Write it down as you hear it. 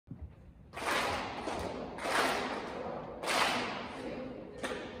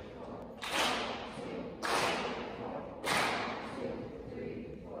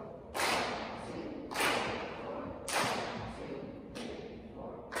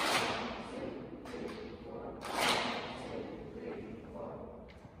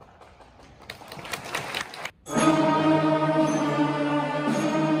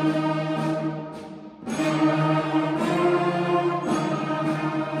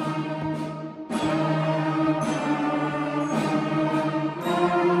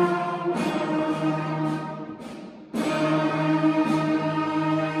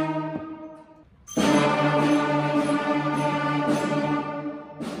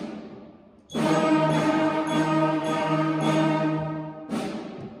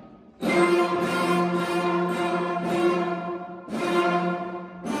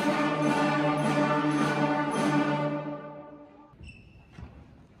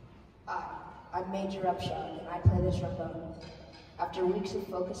Hi, I'm Major Upshot, and I play the trombone. After weeks of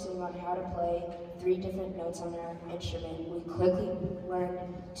focusing on how to play 3 different notes on our instrument, we quickly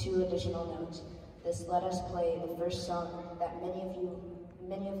learned 2 additional notes. This let us play the first song that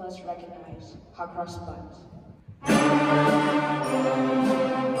many of us recognize, Hot Cross Buns.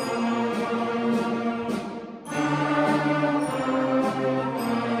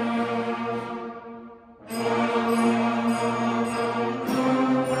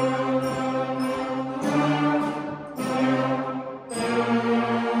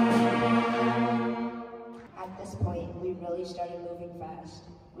 At this point, we really started moving fast.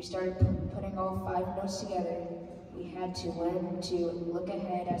 We started putting all 5 notes together. We had to learn to look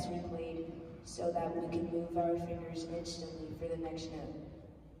ahead as we played so that we could move our fingers instantly for the next note.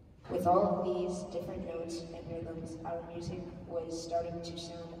 With all of these different notes and rhythms, our music was starting to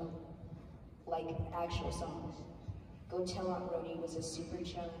sound like actual songs. Go Tell Aunt Rhody was a super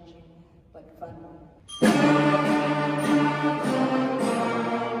challenging but fun one.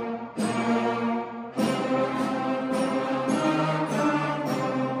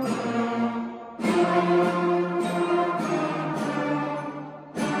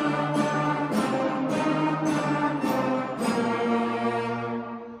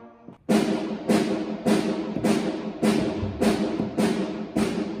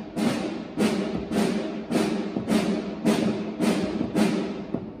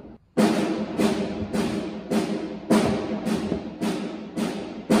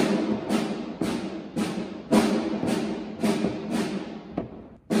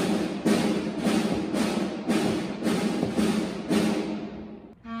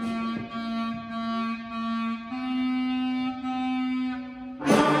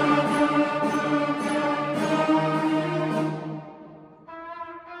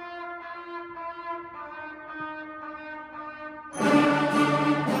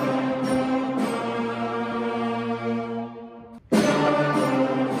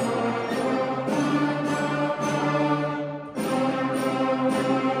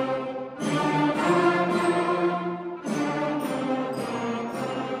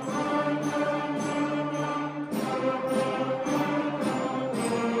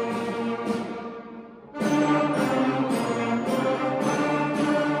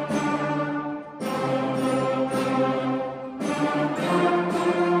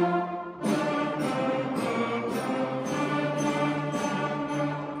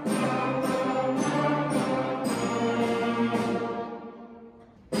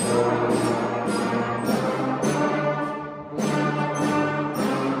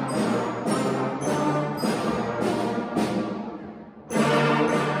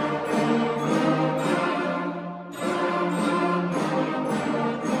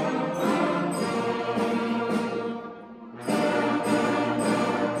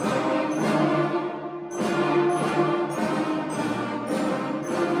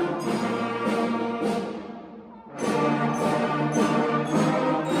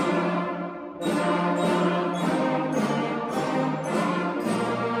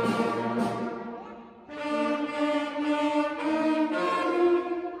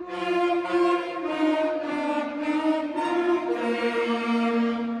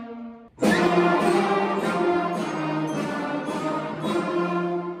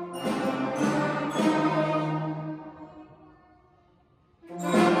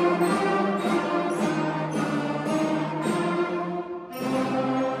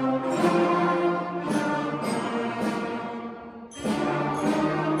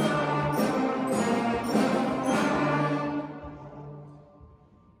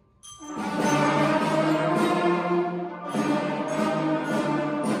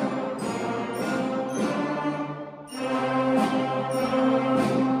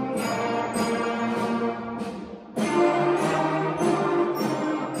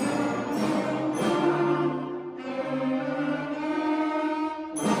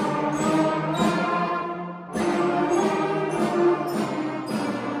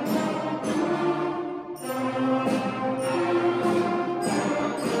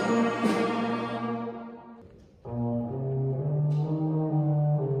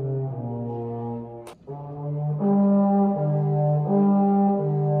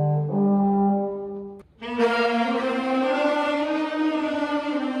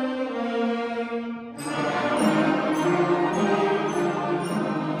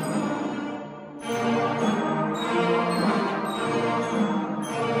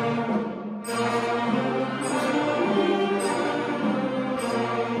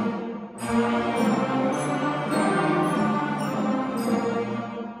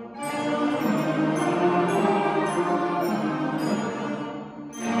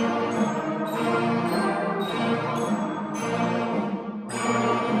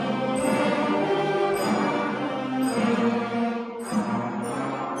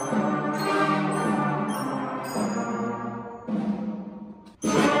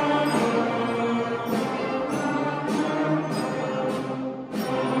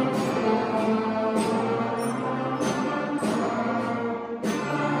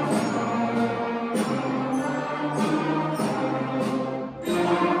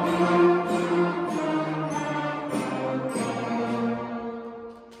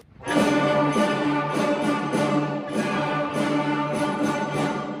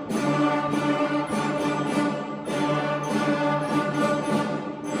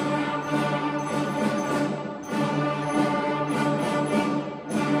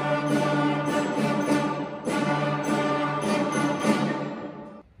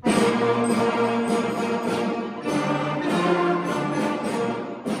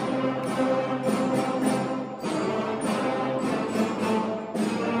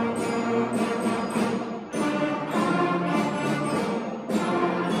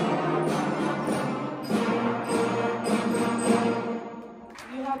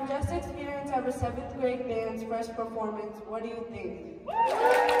 7th grade band's first performance. What do you think?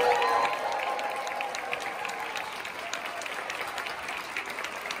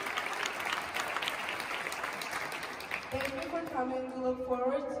 Thank you for coming. We look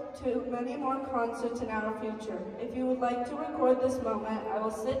forward to many more concerts in our future. If you would like to record this moment, I will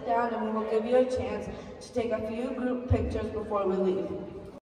sit down and we will give you a chance to take a few group pictures before we leave.